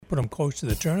put them close to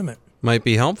the tournament. Might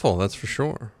be helpful, that's for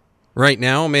sure. Right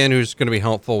now, a man who's going to be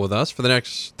helpful with us for the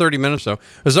next 30 minutes or so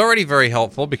is already very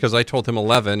helpful because I told him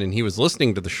 11 and he was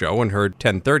listening to the show and heard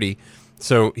 10:30.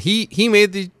 So he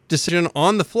made the decision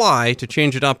on the fly to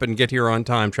change it up and get here on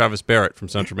time. Travis Barrett from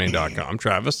CentralMaine.com.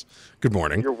 Travis, good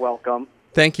morning. You're welcome.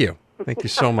 Thank you. Thank you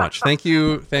so much. Thank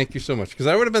you so much. Because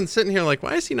I would have been sitting here like,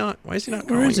 why is he not calling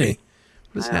me?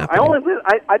 What is happening?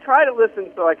 I try to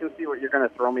listen so I can see what you're going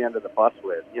to throw me under the bus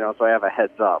with, so I have a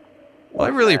heads up. Well, I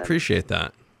really appreciate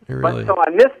that. But so I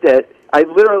missed it. I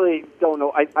literally don't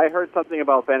know. I heard something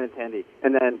about Benintendi,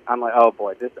 and then I'm like, oh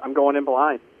boy, I'm going in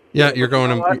blind. Yeah, you're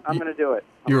going in. I'm going to do it.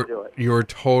 You're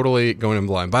totally going in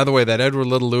blind. By the way, that Edward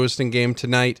Little Lewiston game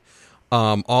tonight,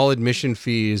 all admission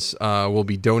fees will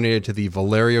be donated to the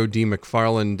Valerio D.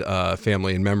 McFarland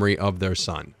family in memory of their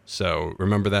son. So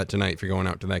remember that tonight if you're going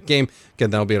out to that game.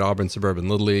 Again, that'll be at Auburn Suburban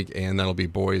Little League, and that'll be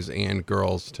boys and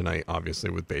girls tonight, obviously,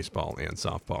 with baseball and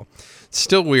softball. It's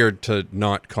still weird to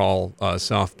not call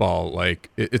softball like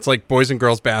it's like boys and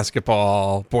girls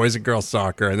basketball, boys and girls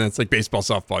soccer, and then it's like baseball,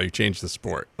 softball. You change the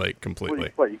sport like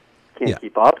completely. What, you can't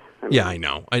keep up? I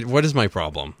know. What is my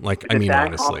problem?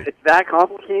 Honestly. It's that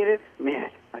complicated? Man,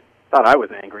 I thought I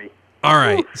was angry. All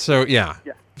right. So, yeah.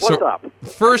 What's up?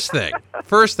 First thing.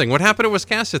 What happened at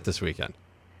Wiscasset this weekend?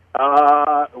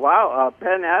 Wow.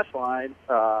 Ben Ashline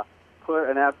put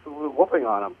an absolute whooping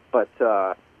on him. But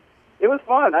it was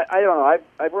fun. I don't know.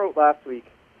 I wrote last week,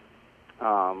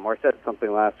 or said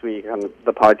something last week on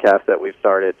the podcast that we've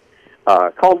started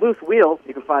called Loose Wheels.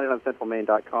 You can find it on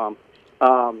CentralMaine.com.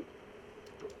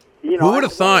 Who would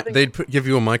have thought they'd give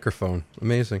you a microphone?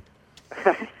 Amazing.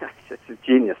 It's a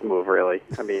genius move, really.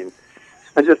 I mean,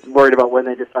 I'm just worried about when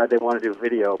they decide they want to do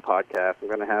video podcasts. I'm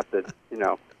going to have to,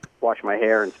 wash my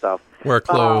hair and stuff. Wear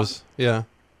clothes, yeah.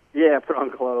 Yeah, put on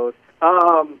clothes.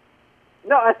 No,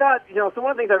 I thought, so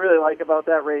one of the things I really like about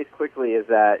that race quickly is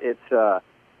that it's a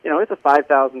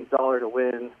 $5,000 to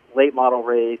win, late model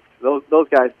race. Those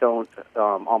guys don't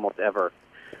almost ever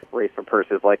race for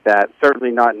purses like that.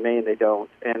 Certainly not in Maine, they don't.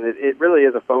 And it really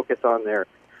is a focus on their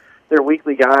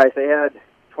weekly guys. They had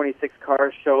 26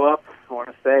 cars show up. I want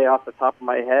to say off the top of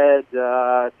my head,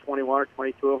 21 or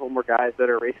 22 of them were guys that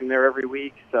are racing there every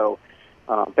week. So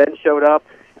Ben showed up.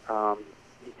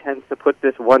 He tends to put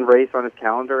this one race on his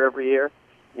calendar every year.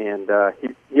 And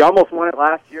he almost won it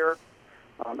last year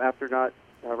after not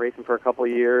racing for a couple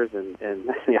of years. And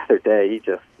the other day, he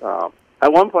just,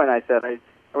 at one point I said, I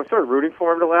was sort of rooting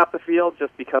for him to lap the field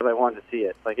just because I wanted to see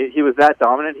it. Like, he was that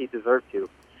dominant, he deserved to.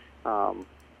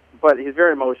 But he's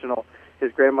very emotional.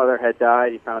 His grandmother had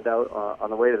died. He found out on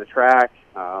the way to the track.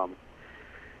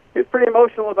 He was pretty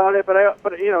emotional about it, but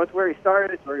it's where he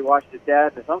started. It's where he watched his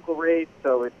dad and his uncle race.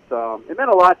 So it meant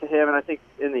a lot to him, and I think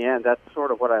in the end, that's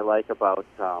sort of what I like about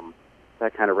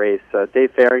that kind of race.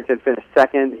 Dave Farrington finished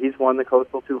second. He's won the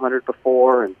Coastal 200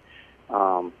 before, and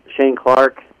Shane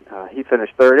Clark, he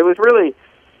finished third. It was really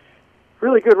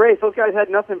good race. Those guys had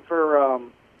nothing for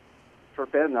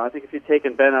Ben, though. I think if you'd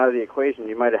taken Ben out of the equation,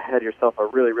 you might have had yourself a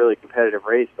really, really competitive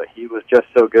race, but he was just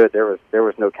so good, there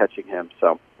was no catching him.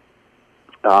 So,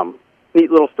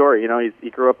 neat little story. He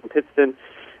grew up in Pittston.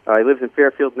 He lives in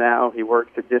Fairfield now. He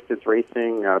works at Distance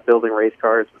Racing, building race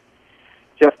cars with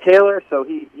Jeff Taylor. So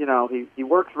he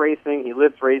works racing, he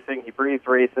lives racing, he breathes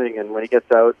racing, and when he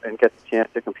gets out and gets a chance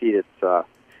to compete, it's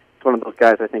one of those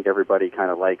guys I think everybody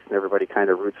kind of likes and everybody kind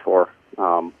of roots for.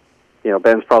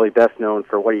 Ben's probably best known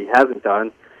for what he hasn't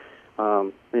done.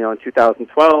 In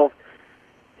 2012,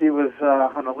 he was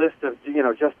on a list of,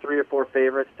 just 3 or 4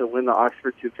 favorites to win the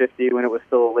Oxford 250 when it was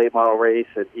still a late model race,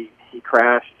 and he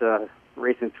crashed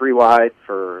racing 3 wide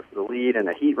for the lead in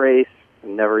a heat race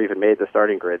and never even made the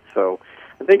starting grid. So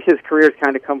I think his career's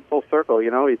kind of come full circle.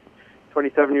 He's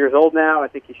 27 years old now. I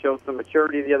think he showed some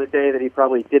maturity the other day that he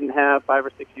probably didn't have 5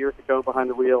 or 6 years ago behind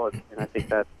the wheel, and I think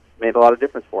that made a lot of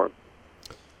difference for him.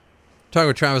 Talking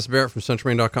with Travis Barrett from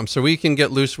CentralMaine.com. So we can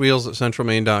get loose wheels at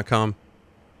CentralMaine.com.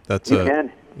 That's you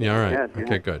can. Yeah, all right. Yeah.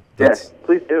 Okay, good. Yes,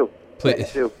 please do.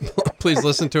 Please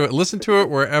listen to it. Listen to it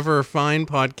wherever fine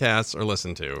podcasts are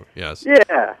listened to. Yes.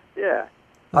 Yeah.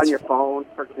 On your phone,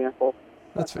 for example.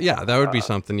 That would be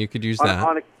something. You could use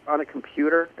that. On a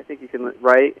computer, I think you can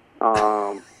write.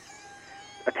 A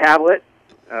tablet.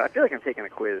 I feel like I'm taking a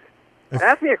quiz.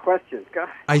 Ask me a question. God.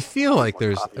 I feel like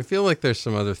there's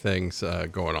some other things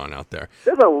going on out there.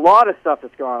 There's a lot of stuff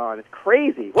that's going on. It's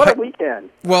crazy. What a weekend.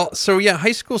 Well, so yeah,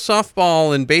 high school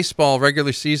softball and baseball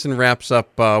regular season wraps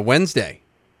up Wednesday.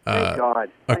 Thank God.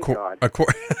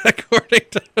 According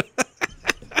to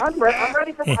I'm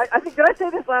ready for. I think, did I say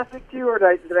this last week too, or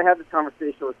did I have this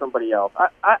conversation with somebody else?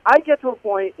 I get to a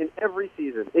point in every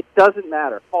season. It doesn't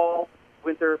matter. Fall,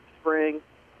 winter, spring.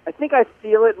 I think I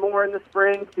feel it more in the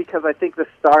spring because I think the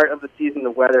start of the season,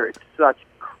 the weather is such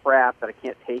crap that I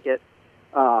can't take it.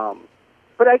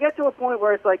 But I get to a point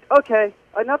where it's like, okay,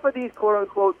 enough of these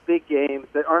quote-unquote big games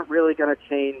that aren't really going to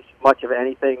change much of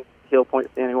anything, heel point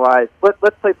standing-wise.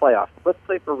 Let's play playoffs. Let's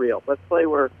play for real. Let's play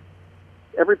where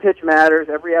every pitch matters,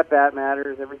 every at-bat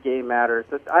matters, every game matters.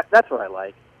 That's what I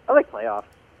like. I like playoffs.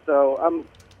 So I'm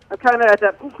kind of at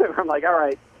that point where I'm like, all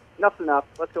right, enough's enough.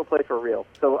 Let's go play for real.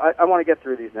 So I want to get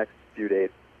through these next few days.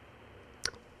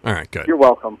 All right, good. You're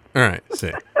welcome. All right,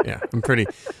 see. Yeah, I'm pretty...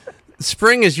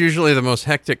 Spring is usually the most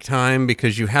hectic time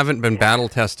because you haven't been battle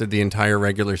tested the entire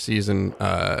regular season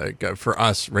for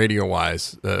us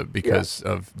radio-wise because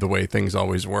of the way things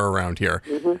always were around here.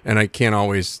 Mm-hmm. And I can't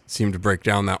always seem to break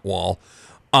down that wall.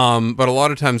 But a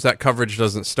lot of times that coverage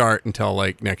doesn't start until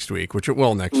like next week, which it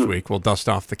will next week. We'll dust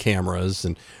off the cameras.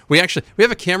 And we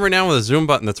have a camera now with a zoom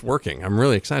button that's working. I'm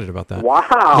really excited about that.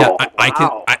 Wow.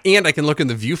 Yeah, I can look in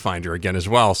the viewfinder again as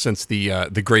well since the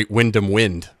Great Wyndham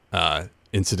Wind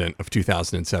incident of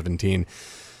 2017.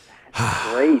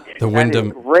 Great. The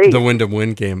Wyndham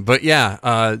Wind game. But yeah,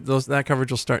 that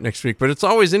coverage will start next week. But it's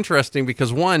always interesting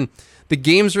because one, the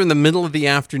games are in the middle of the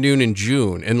afternoon in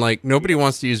June, and like nobody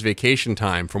wants to use vacation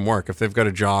time from work if they've got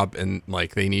a job and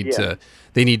like they need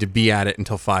to be at it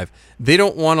until 5. They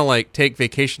don't want to like take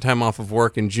vacation time off of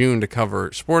work in June to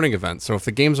cover sporting events. So if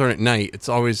the games aren't at night, it's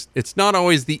not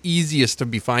always the easiest to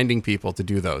be finding people to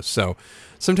do those. So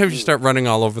sometimes you start running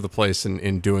all over the place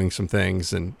and doing some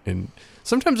things, and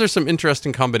sometimes there's some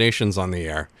interesting combinations on the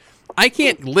air. I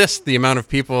can't list the amount of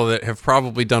people that have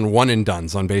probably done one and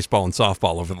dones on baseball and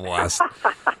softball over the last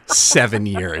 7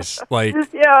 years. Like,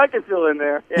 yeah, I can fill in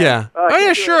there. Yeah. Oh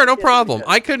yeah, sure, no problem.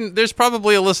 I couldn't. There's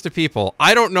probably a list of people.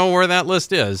 I don't know where that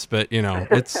list is, but you know,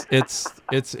 it's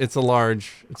a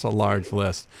large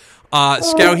list.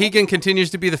 Skowhegan continues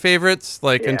to be the favorites,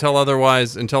 until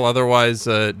otherwise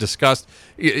discussed.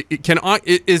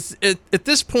 At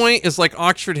this point is like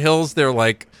Oxford Hills. They're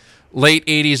like late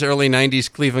 '80s, early '90s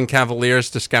Cleveland Cavaliers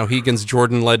to Skowhegan's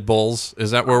Jordan-led Bulls.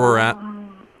 Is that where we're at?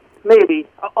 Maybe.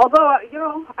 Although I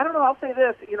don't know. I'll say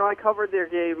this. I covered their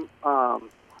game. God,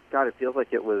 it feels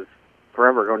like it was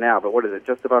forever ago now. But what is it?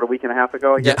 Just about a week and a half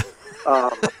ago, I guess. Yeah.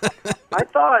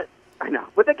 I know.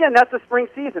 But again, that's the spring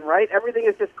season, right? Everything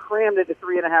is just crammed into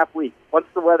 3.5 weeks. Once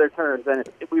the weather turns, then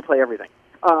we play everything.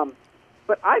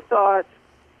 But I thought,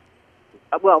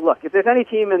 well, look, if there's any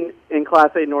team in Class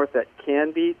A North that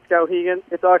can beat Skowhegan,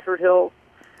 it's Oxford Hills.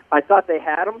 I thought they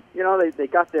had them. They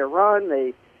got their run.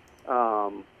 They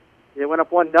went up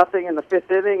 1-0 in the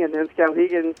 5th inning, and then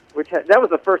Skowhegan, that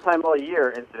was the first time all year,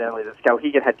 incidentally, that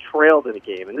Skowhegan had trailed in a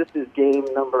game. And this is game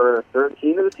number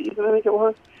 13 of the season, I think it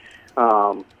was.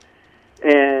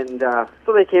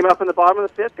 So they came up in the bottom of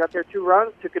the 5th, got their 2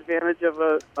 runs, took advantage of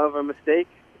a mistake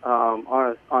on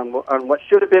what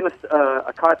should have been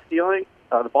a caught stealing.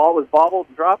 The ball was bobbled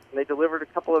and dropped, and they delivered a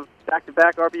couple of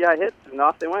back-to-back RBI hits, and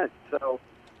off they went. So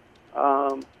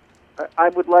I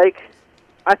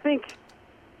think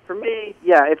for me,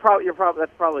 yeah,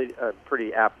 that's probably a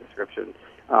pretty apt description.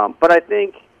 But I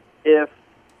think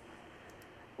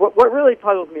what really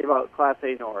puzzles me about Class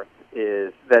A North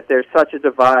is that there's such a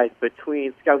divide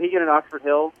between Skowhegan and Oxford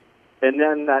Hills, and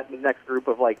then that next group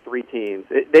of 3 teams.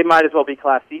 They might as well be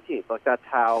Class C teams. That's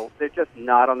how they're just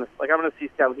not on this. I'm going to see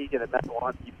Skowhegan and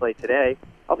Messalonski play today.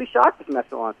 I'll be shocked if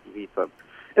Messalonski beats them.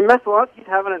 And Messalonski's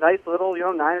having a nice little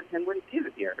 9 or 10 win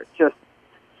season here. It's just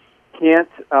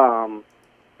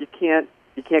you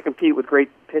can't compete with great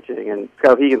pitching, and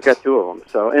Skowhegan's got 2 of them.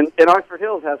 So and Oxford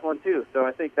Hills has 1 too. So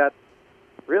I think that's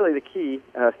really the key,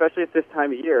 especially at this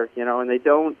time of year, and they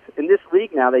don't, in this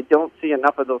league now, they don't see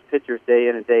enough of those pitchers day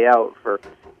in and day out for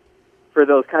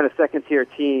those kind of second-tier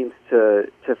teams to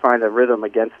find a rhythm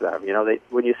against them.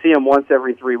 When you see them once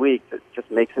every 3 weeks, it just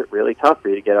makes it really tough for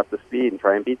you to get up to speed and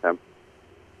try and beat them.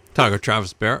 Talk with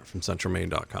Travis Barrett from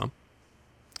CentralMaine.com.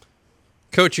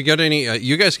 Coach, you got any,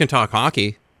 you guys can talk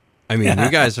hockey. I mean, you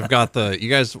guys have got you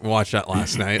guys watched that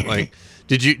last night,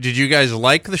 Did you guys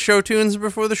like the show tunes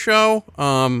before the show?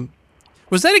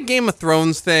 Was that a Game of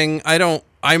Thrones thing?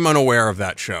 I'm unaware of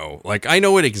that show. I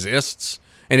know it exists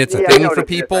and it's a thing for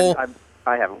people.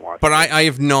 I haven't watched but it. I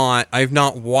have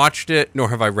not watched it, nor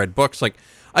have I read books.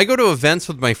 I go to events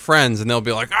with my friends, and they'll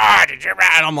be like, did you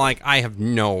read? I'm like, I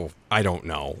don't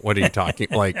know. What are you talking?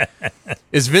 Like,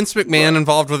 is Vince McMahon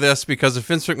involved with this? Because if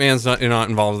Vince McMahon's not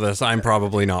involved with this, I'm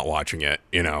probably not watching it.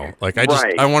 Like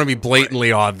I want to be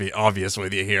blatantly obvious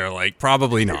with you here. Like,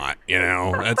 probably not.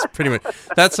 That's pretty much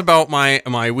that's about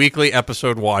my weekly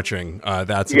episode watching.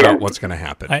 That's about what's going to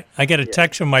happen. I got a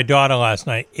text from my daughter last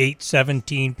night,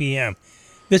 8:17 p.m.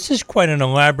 This is quite an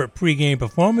elaborate pregame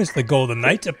performance the Golden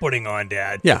Knights are putting on,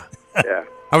 Dad. Yeah. Yeah.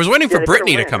 I was waiting for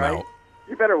Brittany to come out.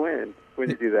 You better win when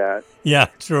you do that. Yeah,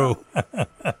 true.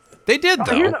 They did,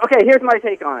 though. Here's my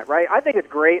take on it, right? I think it's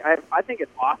great. I think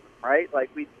it's awesome, right? Like,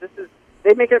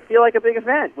 they make it feel like a big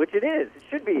event, which it is. It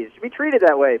should be. It should be treated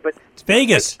that way. But it's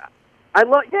Vegas.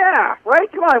 Yeah, right?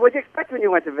 Come on, what'd you expect when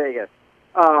you went to Vegas?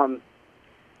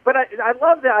 But I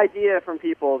love the idea from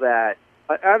people that,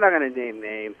 I'm not going to name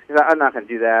names, because I'm not going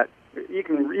to do that. You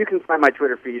can find my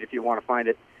Twitter feed if you want to find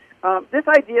it. This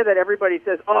idea that everybody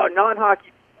says,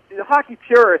 the hockey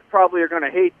purists probably are going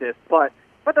to hate this, but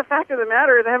the fact of the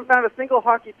matter is I haven't found a single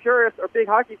hockey purist or big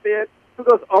hockey fan who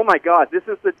goes, oh my God, this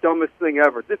is the dumbest thing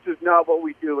ever. This is not what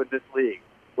we do in this league.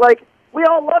 Like, we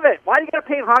all love it. Why do you got to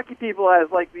paint hockey people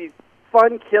as like these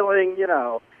fun-killing,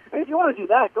 I mean, if you want to do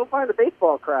that, go find the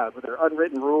baseball crowd with their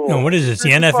unwritten rules. No, what is this, the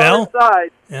NFL?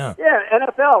 Yeah,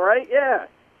 NFL, right? Yeah.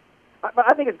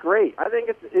 I think it's great. I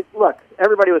think it's look,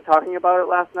 everybody was talking about it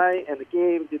last night, and the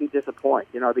game didn't disappoint.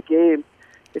 The game,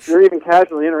 if you're even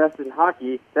casually interested in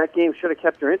hockey, that game should have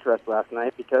kept your interest last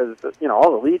night because,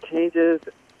 all the lead changes.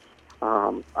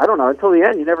 I don't know, until the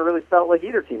end, you never really felt like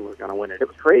either team was going to win it. It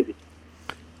was crazy.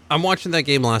 I'm watching that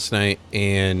game last night,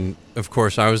 and, of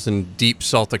course, I was in deep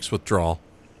Celtics withdrawal.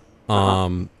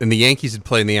 And the Yankees had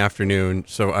played in the afternoon,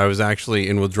 so I was actually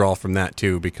in withdrawal from that,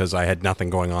 too, because I had nothing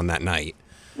going on that night.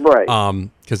 Right.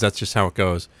 Because that's just how it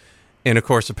goes. And, of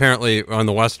course, apparently on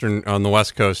the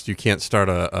West Coast, you can't start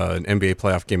an NBA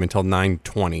playoff game until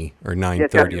 9:20 or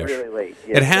 9:30ish. Really late.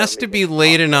 It has to be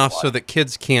late enough so that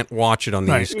kids can't watch it on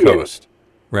the East Coast.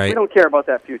 Right. We don't care about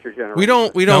that future generation.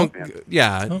 We don't.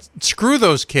 Yeah. Screw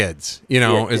those kids.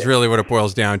 Is really what it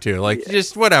boils down to. Like,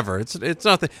 just whatever. It's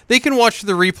not they can watch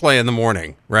the replay in the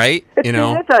McMahon, right? It's the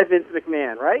anti-Vince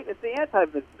McMahon, right? It's the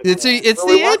anti-Vince McMahon. It's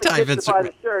the anti-Vince McMahon.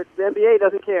 The shirts, the NBA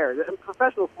doesn't care.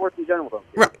 Professional sports in general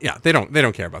don't care. Right? Yeah. They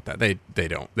don't care about that. They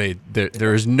don't.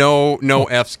 There is no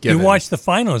F's given. You watch the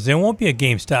finals. There won't be a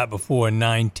game start before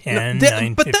 9:10,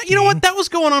 9:15. But you know what? That was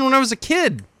going on when I was a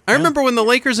kid. I remember when the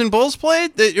Lakers and Bulls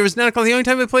played, it was 9 o'clock. The only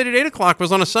time they played at 8 o'clock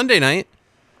was on a Sunday night.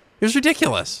 It was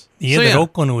ridiculous. The year that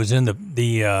Oakland was in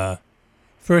the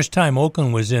first time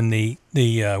Oakland was in the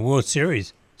World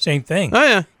Series, same thing. Oh,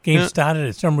 yeah. Game started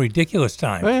at some ridiculous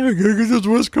time. Hey, you gotta get those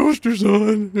West Coasters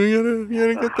on. You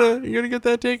gotta get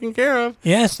that taken care of.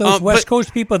 Yes, those West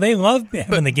Coast people, they love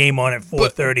having the game on at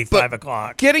 4:30, 5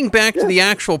 o'clock. Getting back to the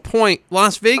actual point,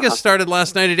 Las Vegas started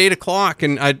last night at 8 o'clock,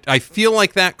 and I feel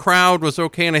like that crowd was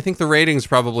okay, and I think the ratings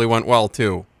probably went well,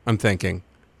 too, I'm thinking.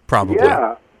 Probably.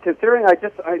 Yeah, considering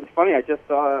it's funny, I just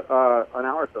saw an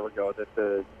hour or so ago that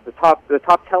the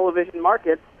top television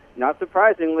markets, not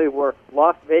surprisingly, were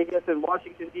Las Vegas and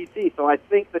Washington, D.C., so I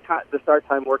think the start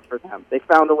time worked for them. They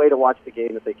found a way to watch the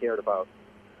game that they cared about.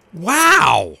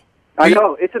 Wow! I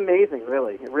know. It's amazing,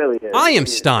 really. It really is. I am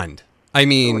stunned. I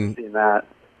mean...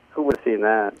 Who would have seen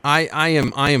that? I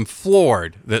am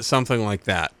floored that something like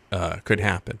that could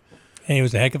happen. Hey, it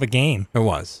was a heck of a game. It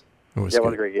was. It was a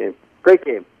great game. Great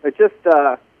game. It just...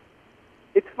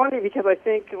 it's funny because I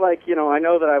think, I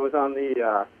know that I was on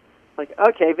the...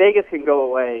 okay, Vegas can go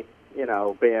away,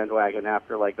 bandwagon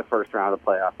after the first round of the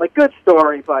playoffs. Good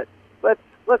story, but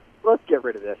let's get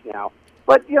rid of this now.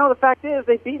 But the fact is,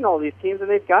 they've beaten all these teams and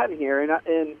they've gotten here, and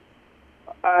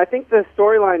I think the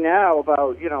storyline now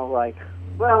about they're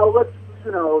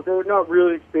not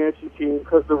really an expansion team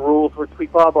because the rules were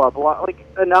tweaked, blah blah blah.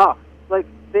 Enough.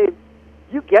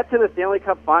 You get to the Stanley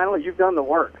Cup final, you've done the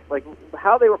work.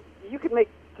 How they were, you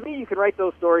could write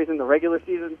those stories in the regular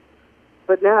season.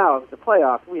 But now, the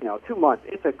playoffs, 2 months,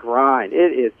 it's a grind.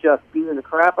 It is just beating the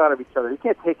crap out of each other. You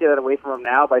can't take that away from them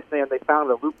now by saying they found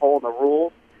a loophole in the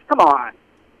rules. Come on.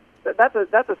 That's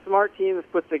a smart team that's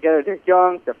put together. They're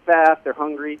young, they're fast, they're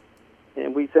hungry.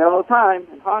 And we say all the time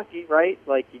in hockey, right,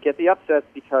 you get the upsets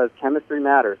because chemistry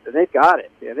matters. And they've got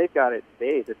it. Yeah, they've got it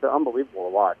staged. It's unbelievable to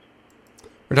watch.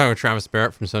 We're talking with Travis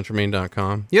Barrett from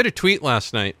CentralMaine.com. You had a tweet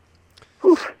last night.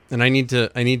 Oof. And I need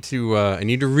to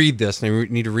read this, and I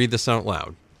need to read this out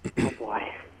loud. Oh,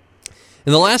 boy.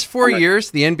 In the last 4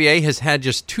 years, the NBA has had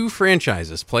just 2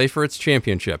 franchises play for its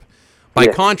championship. By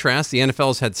contrast, the NFL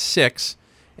has had 6,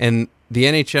 and the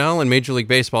NHL and Major League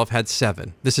Baseball have had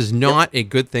 7. This is not a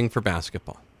good thing for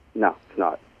basketball. No, it's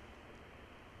not.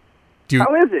 Do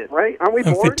How is it, right? Aren't we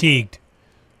I'm bored? fatigued.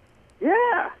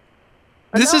 Yeah.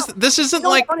 this Enough. isn't You know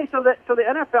like what's funny? So the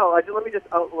NFL. Let me just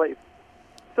outlay.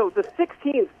 So the 6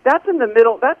 teams. That's in the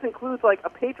middle. That includes like a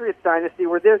Patriots dynasty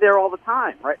where they're there all the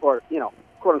time, right? Or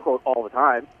quote unquote all the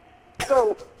time.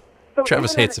 So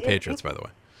Travis even hates the Patriots, by the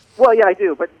way. Well, yeah, I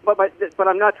do, but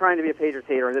I'm not trying to be a Patriots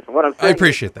hater in this one. What I'm saying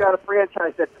appreciate is that. you've got a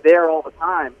franchise that's there all the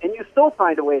time, and you still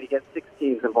find a way to get 6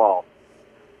 teams involved.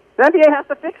 The NBA has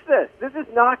to fix this. This is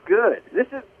not good. This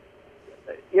is,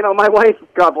 my wife,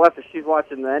 God bless her, she's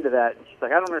watching the end of that, and she's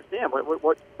like, I don't understand.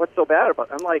 What's so bad about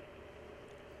it? I'm like,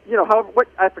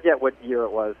 I forget what year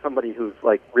it was. Somebody who's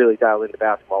like really dialed into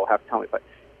basketball will have to tell me, but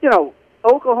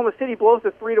Oklahoma City blows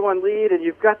a 3-1 lead, and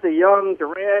you've got the young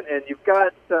Durant, and you've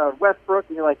got Westbrook,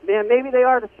 and you're like, man, maybe they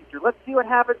are the future. Let's see what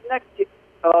happens next year.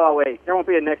 Oh wait, there won't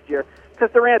be a next year because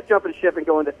Durant's jumping ship and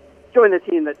going to join the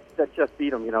team that just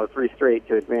beat them, 3 straight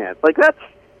to advance. Like that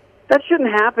shouldn't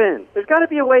happen. There's got to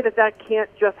be a way that can't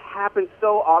just happen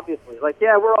so obviously. Like,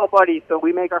 yeah, we're all buddies, so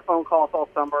we make our phone calls all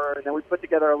summer, and then we put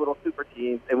together our little super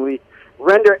teams, and we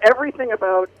render everything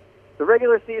about the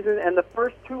regular season and the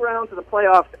first 2 rounds of the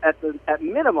playoffs at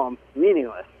minimum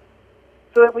meaningless,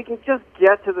 so that we can just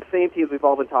get to the same teams we've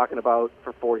all been talking about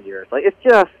for 4 years. Like, it's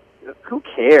just, who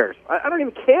cares? I don't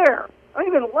even care. I don't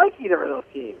even like either of those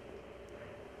teams.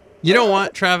 You know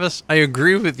what, Travis? I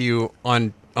agree with you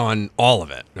on all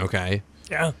of it. Okay.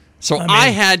 Yeah. So I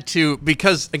had to,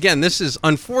 because again, this is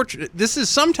unfortunate. This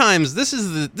is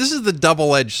the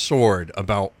double-edged sword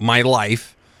about my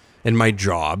life and my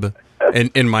job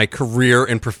and my career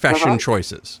and profession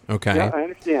choices. Okay. Yeah, I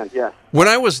understand. Yeah. When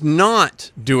I was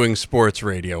not doing sports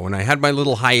radio, when I had my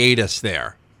little hiatus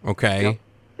there, okay,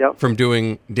 Yep. from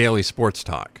doing daily sports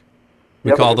talk,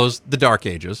 we call those the dark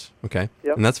ages. Okay.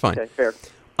 Yep. And that's fine. Okay, fair.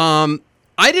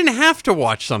 I didn't have to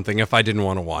watch something if I didn't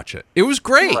want to watch it. It was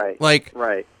great. Right. Like,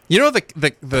 right.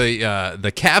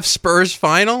 the Cavs Spurs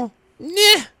final?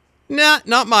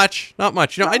 Not much.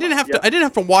 I didn't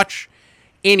have to watch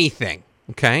anything.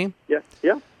 Okay. Yeah.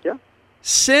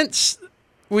 Since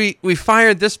we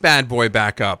fired this bad boy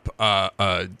back up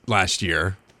last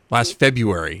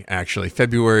February, actually.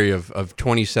 February of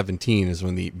 2017 is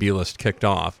when the B-list kicked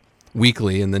off,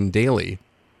 weekly and then daily.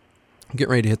 I'm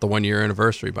getting ready to hit the 1-year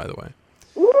anniversary, by the way.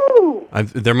 Woo!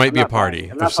 There might be a party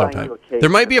of some type. There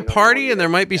might be a party, and there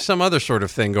might be some other sort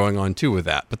of thing going on too with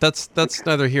that. But that's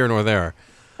neither here nor there.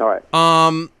 All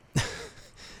right.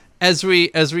 As we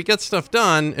get stuff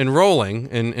done and rolling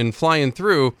and flying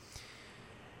through,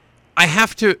 I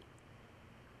have to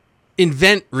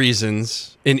invent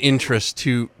reasons and interest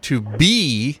to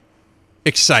be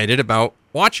excited about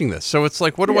watching this. So it's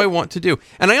like, what do I want to do?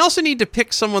 And I also need to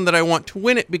pick someone that I want to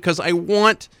win it because I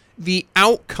want the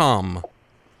outcome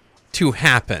to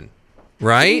happen,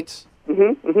 right?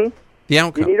 Mm-hmm. The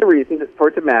outcome. You need a reason for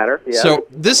it to matter. Yeah. So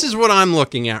this is what I'm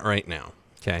looking at right now,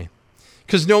 okay?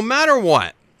 Because no matter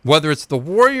what, whether it's the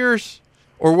Warriors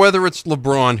or whether it's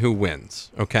LeBron who wins,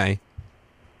 okay?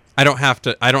 I don't have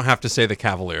to say the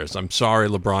Cavaliers. I'm sorry,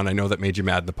 LeBron. I know that made you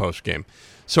mad in the post game.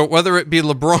 So whether it be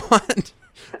LeBron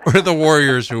or the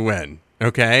Warriors who win,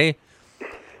 okay?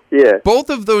 Yeah. Both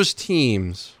of those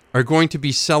teams are going to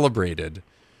be celebrated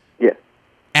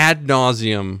ad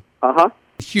nauseum,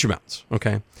 huge amounts,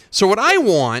 okay? So what I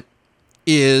want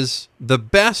is the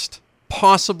best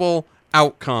possible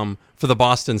outcome for the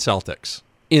Boston Celtics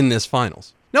in this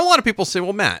finals. Now, a lot of people say,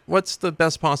 well, Matt, what's the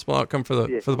best possible outcome for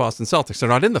the Boston Celtics? They're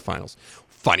not in the finals.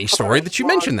 Funny story that you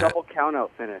mentioned that. Double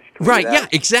count-out finish. Right, yeah,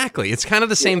 exactly. It's kind of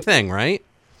the same thing, right?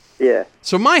 Yeah.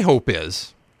 So my hope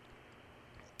is,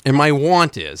 and my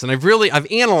want is, and I've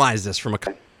analyzed this from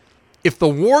if the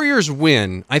Warriors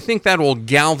win, I think that will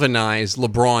galvanize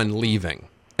LeBron leaving.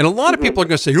 And a lot of people are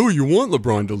going to say, oh, you want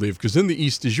LeBron to leave because then the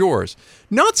East is yours.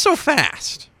 Not so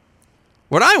fast.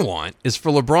 What I want is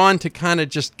for LeBron to kind of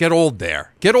just get old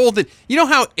there. Get old. You know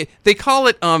how they call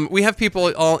it, we have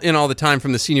people all the time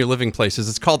from the senior living places.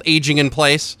 It's called aging in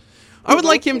place. I would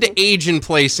like him to age in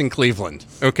place in Cleveland,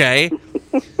 okay?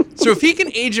 So if he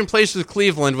can age in place with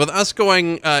Cleveland, with us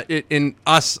going, in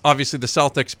us, obviously the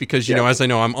Celtics, because, as I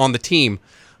know, I'm on the team.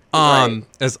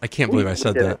 As I can't believe I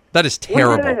said that. That is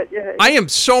terrible. I am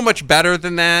so much better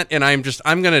than that, and I'm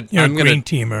gonna green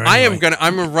teamer. Anyway.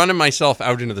 I'm running myself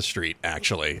out into the street.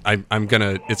 Actually,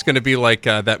 it's gonna be like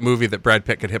that movie that Brad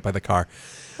Pitt got hit by the car.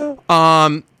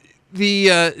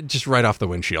 Just right off the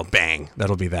windshield, bang.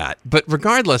 That'll be that. But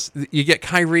regardless, you get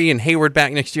Kyrie and Hayward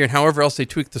back next year, and however else they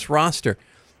tweak this roster.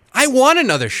 I want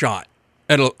another shot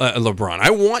at LeBron. I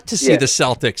want to see the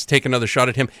Celtics take another shot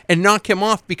at him and knock him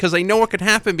off because I know what could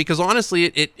happen because, honestly,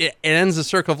 it ends the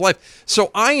circle of life.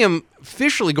 So I am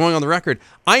officially going on the record.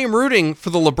 I am rooting for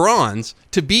the LeBrons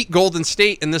to beat Golden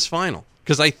State in this final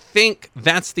because I think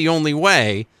that's the only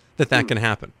way that can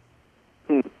happen.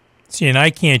 See, and I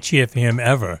can't cheer for him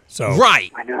ever. So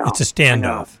right. I know. It's a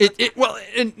standoff. Well,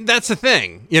 and that's the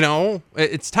thing.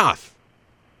 It's tough.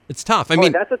 It's tough. I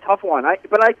mean, that's a tough one.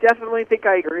 But I definitely think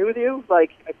I agree with you.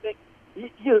 Like, I think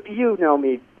you know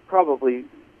me, probably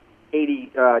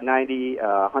 80, 90,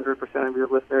 100% of your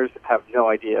listeners have no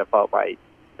idea about my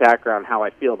background, how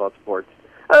I feel about sports.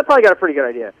 I probably got a pretty good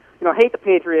idea. Hate the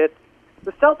Patriots.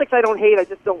 The Celtics I don't hate. I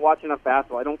just don't watch enough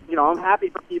basketball. I'm happy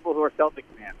for people who are Celtics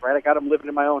fans, right? I got them living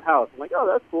in my own house. I'm like, oh,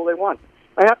 that's cool. They won.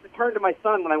 I have to turn to my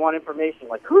son when I want information.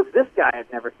 Like, who's this guy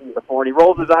I've never seen before? And he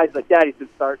rolls his eyes like, Dad, he's been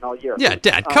starting all year. Yeah,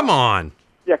 Dad, come on.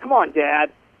 Yeah, come on,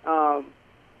 Dad.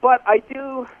 But I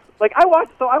do, like, I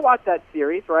watched that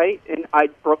series, right? And I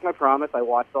broke my promise. I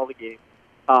watched all the games.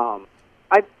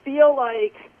 I feel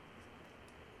like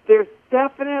there's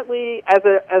definitely, as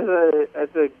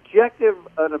objective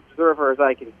an observer as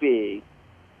I can be,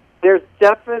 there's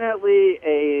definitely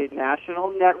a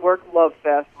national network love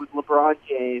fest with LeBron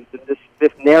James, and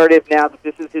this narrative now that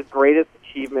this is his greatest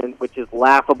achievement, which is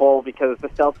laughable because the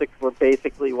Celtics were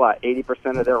basically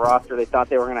 80% of their roster they thought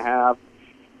they were going to have.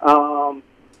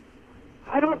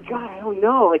 I don't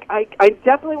know. Like, I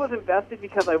definitely was invested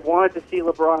because I wanted to see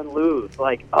LeBron lose.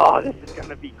 Like, oh, this is going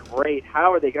to be great.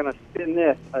 How are they going to spin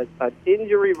this? An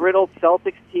injury-riddled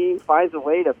Celtics team finds a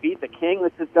way to beat the King.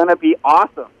 This is going to be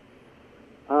awesome.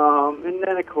 And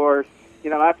then, of course,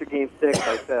 after Game 6,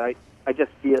 I said, I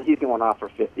just feel he's going off for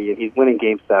 50, and he's winning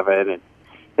Game 7, and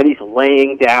then he's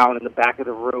laying down in the back of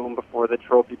the room before the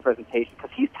trophy presentation because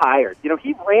he's tired.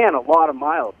 He ran a lot of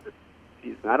miles this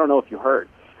season. I don't know if you heard.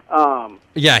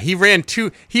 Yeah, he ran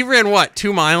 2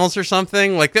 miles or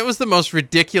something? Like, that was the most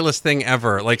ridiculous thing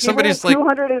ever. Like, somebody's like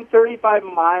 235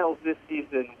 miles this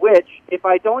season, which, if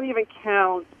I don't even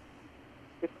count,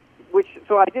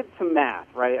 so I did some math,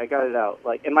 right? I got it out.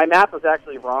 Like, and my math was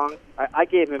actually wrong. I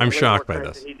gave him I'm way shocked more by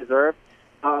credit this. than he deserved.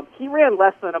 He ran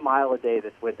less than a mile a day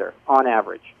this winter, on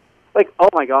average. Like, oh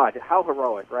my God, how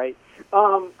heroic, right?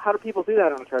 How do people do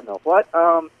that on a treadmill? What?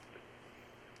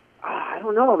 I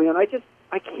don't know, man.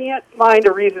 I can't find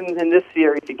a reason in this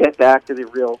series to get back to the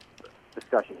real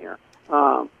discussion here.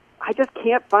 I just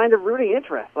can't find a rooting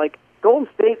interest. Like, Golden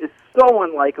State is so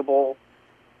unlikable.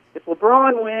 If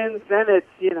LeBron wins, then it's,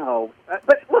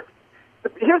 But look,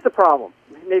 here's the problem.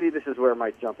 Maybe this is where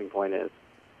my jumping point is.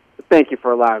 But thank you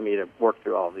for allowing me to work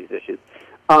through all of these issues.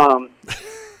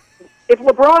 If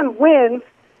LeBron wins,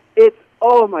 it's,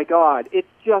 oh my God, it's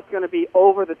just going to be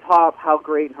over the top how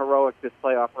great and heroic this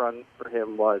playoff run for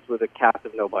him was with a cast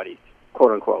of nobodies,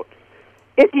 quote unquote.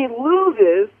 If he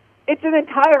loses, it's an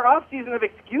entire offseason of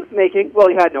excuse-making. Well,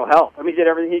 he had no help. I mean, he did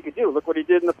everything he could do. Look what he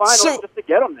did in the finals just to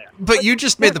get him there. But you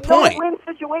just made the point. There's no win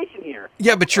situation here.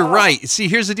 Yeah, but you're right. See,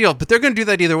 here's the deal. But they're going to do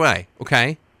that either way,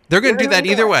 okay? They're going to do that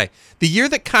either way. The year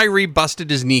that Kyrie busted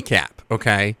his kneecap,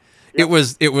 okay, it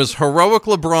was heroic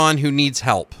LeBron who needs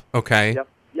help, okay?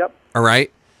 Yep. All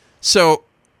right? So,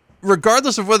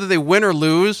 regardless of whether they win or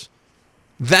lose,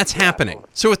 that's happening.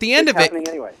 So at the end of it,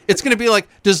 anyway. It's going to be like,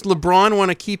 does LeBron want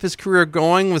to keep his career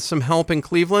going with some help in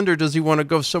Cleveland, or does he want to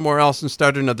go somewhere else and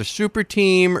start another super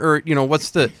team, or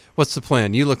what's the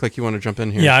plan? You look like you want to jump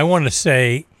in here. Yeah, I want to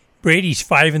say Brady's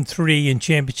 5-3 in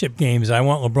championship games. I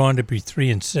want LeBron to be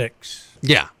 3-6.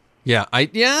 Yeah,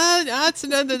 that's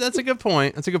a good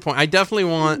point. That's a good point. I definitely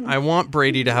want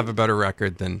Brady to have a better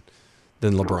record than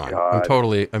LeBron.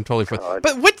 I'm totally for.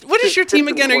 But what is your team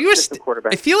again? Are you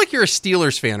I feel like you're a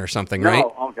Steelers fan or something, right?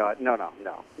 No, oh God, no.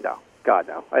 God,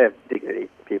 no. I have dignity,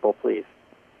 people, please.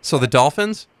 So the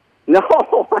Dolphins? No,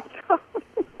 I don't.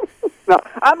 No,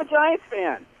 I'm a Giants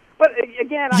fan. But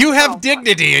again, you have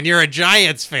dignity, and you're a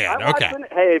Giants fan. Okay.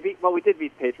 We did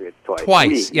beat the Patriots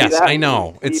twice. Yes, I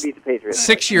know. We beat the Patriots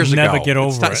 6 years ago. Never get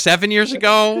over it. 7 years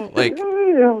ago, like.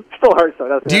 Still hurts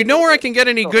though. Do you know where I can get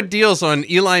any good deals on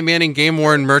Eli Manning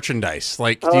game-worn merchandise?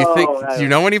 Like, do you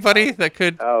know anybody that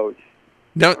could? Oh,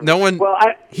 no one. Well,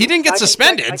 he didn't get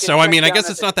suspended, so I mean, I guess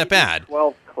it's not that bad.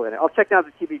 TB12 clinic. I'll check down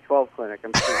the TB12 clinic.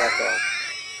 I'm sure that's all.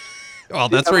 Well,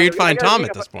 that's where you'd find Tom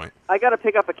at this point. I got to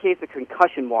pick up a case of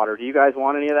concussion water. Do you guys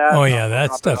want any of that? Oh yeah,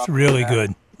 that stuff's really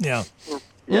good. Yeah.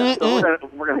 Yeah, so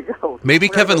we're gonna go. Maybe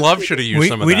Kevin Love should have used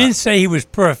some of We that. didn't say he was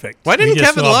perfect. Why didn't We just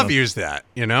Kevin love Love him. use that?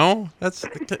 You know, that's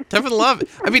Kevin Love.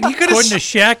 I mean, he could have. According to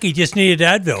Shaq, he just needed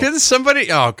Advil. Could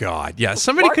somebody? Oh God, yeah.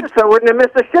 Somebody could. So wouldn't have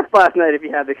missed the shift last night if he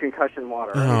had the concussion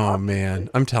water. Oh man,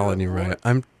 I'm telling you, right?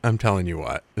 I'm telling you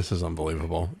what. This is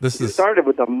unbelievable. This You is. started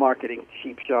with the marketing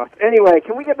cheap shots. Anyway,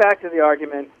 can we get back to the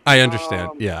argument? I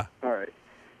understand. Yeah. All right.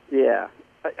 Yeah.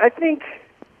 I think,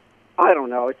 I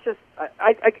don't know. It's just,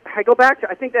 I go back to,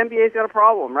 I think the NBA's got a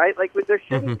problem, right? Like, there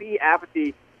shouldn't be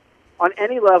apathy on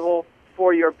any level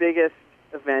for your biggest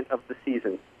event of the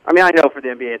season. I mean, I know for the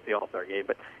NBA it's the All-Star game,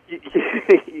 but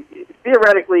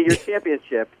theoretically, your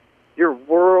championship, your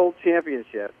world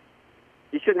championship,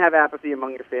 you shouldn't have apathy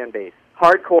among your fan base,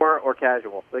 hardcore or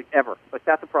casual, like ever. Like,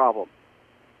 that's a problem.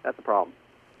 That's a problem.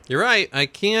 You're right. I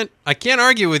can't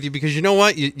argue with you because you know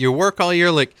what? You work all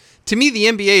year. Like, to me, the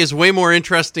NBA is way more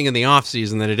interesting in the off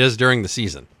season than it is during the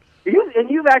season.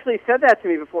 You've actually said that to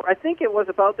me before. I think it was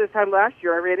about this time last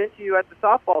year. I ran into you at the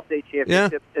softball state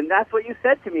championship, and that's what you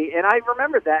said to me. And I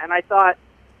remembered that, and I thought,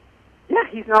 yeah,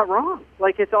 he's not wrong.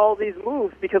 Like, it's all these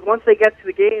moves because once they get to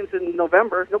the games in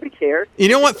November, nobody cares. You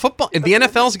know what? Football, the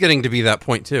NFL's getting to be that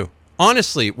point too.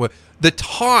 Honestly, the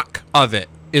talk of it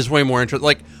is way more interesting.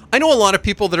 Like, I know a lot of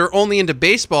people that are only into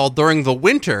baseball during the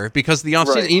winter because of the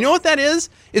offseason. Right. You know what that is?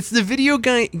 It's the video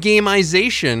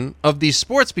gameization of these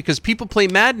sports because people play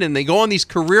Madden and they go on these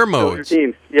career modes.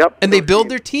 Teams. Yep. And they build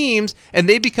their teams and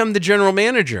they become the general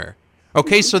manager.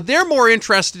 Okay, so they're more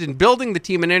interested in building the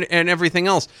team and everything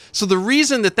else. So the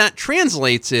reason that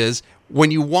translates is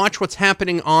when you watch what's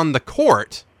happening on the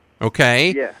court,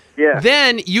 okay? Yeah.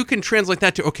 Then you can translate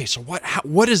that to, okay, so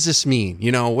what does this mean?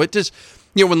 You know, when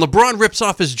LeBron rips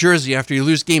off his jersey after you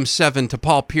lose Game 7 to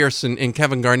Paul Pierce and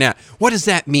Kevin Garnett, what does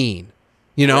that mean?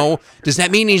 You know, does that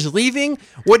mean he's leaving?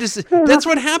 That's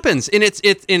what happens, and it's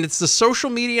the social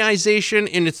mediaization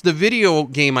and it's the video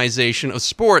gameization of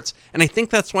sports, and I think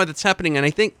that's why that's happening. And I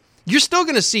think you're still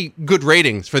going to see good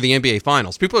ratings for the NBA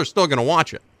Finals. People are still going to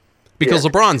watch it because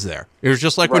LeBron's there. It was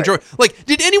just like when Jordan. Like,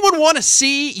 did anyone want to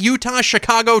see Utah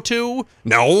Chicago 2?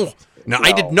 No,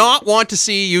 I did not want to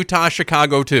see Utah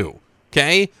Chicago 2.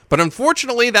 Okay, but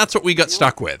unfortunately, that's what we got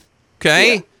stuck with.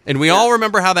 Okay, and we all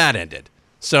remember how that ended.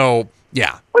 So.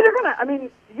 Yeah. Well, I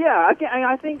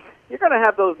think you're gonna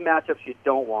have those matchups you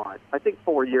don't want. I think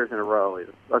 4 years in a row is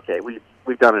okay.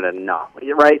 We've done it enough.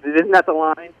 You're right. Isn't that the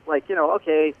line? Like,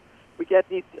 okay, we get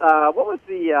these. What was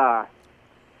there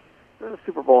was a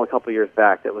Super Bowl a couple years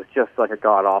back that was just like a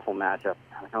god awful matchup.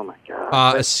 Oh my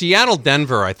god.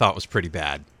 Seattle-Denver, I thought was pretty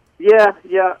bad. Yeah.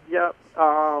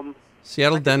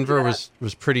 Seattle-Denver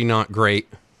was pretty not great.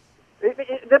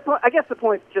 I guess the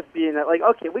point just being that, like,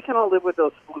 okay, we can all live with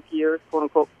those fluke years,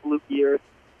 quote-unquote fluke years.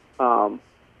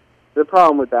 The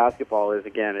problem with basketball is,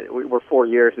 again, we're 4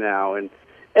 years now, and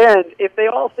if they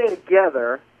all stay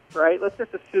together, right, let's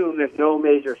just assume there's no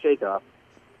major shakeup.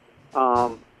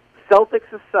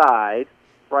 Celtics aside,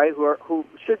 right, who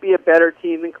should be a better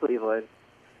team than Cleveland,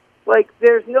 like,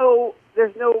 there's no.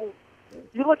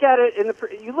 You look at it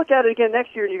you look at it again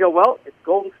next year, and you go, well, it's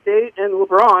Golden State and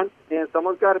LeBron, and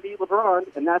someone's got to beat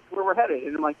LeBron, and that's where we're headed.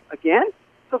 And I'm like, again?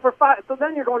 So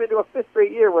then you're going into a fifth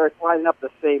straight year where it's lining up the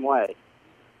same way,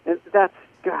 and that's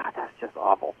just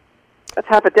awful. That's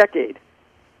half a decade.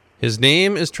 His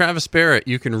name is Travis Barrett.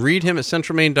 You can read him at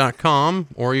centralmaine.com,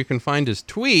 or you can find his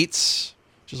tweets.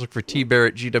 Just look for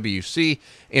TBarrettGWC.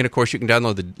 And, of course, you can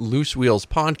download the Loose Wheels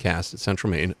podcast at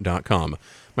centralmaine.com.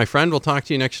 My friend, we'll talk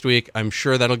to you next week. I'm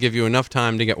sure that'll give you enough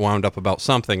time to get wound up about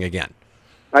something again.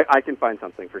 I can find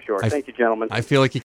something for sure. Thank you, gentlemen. I feel like you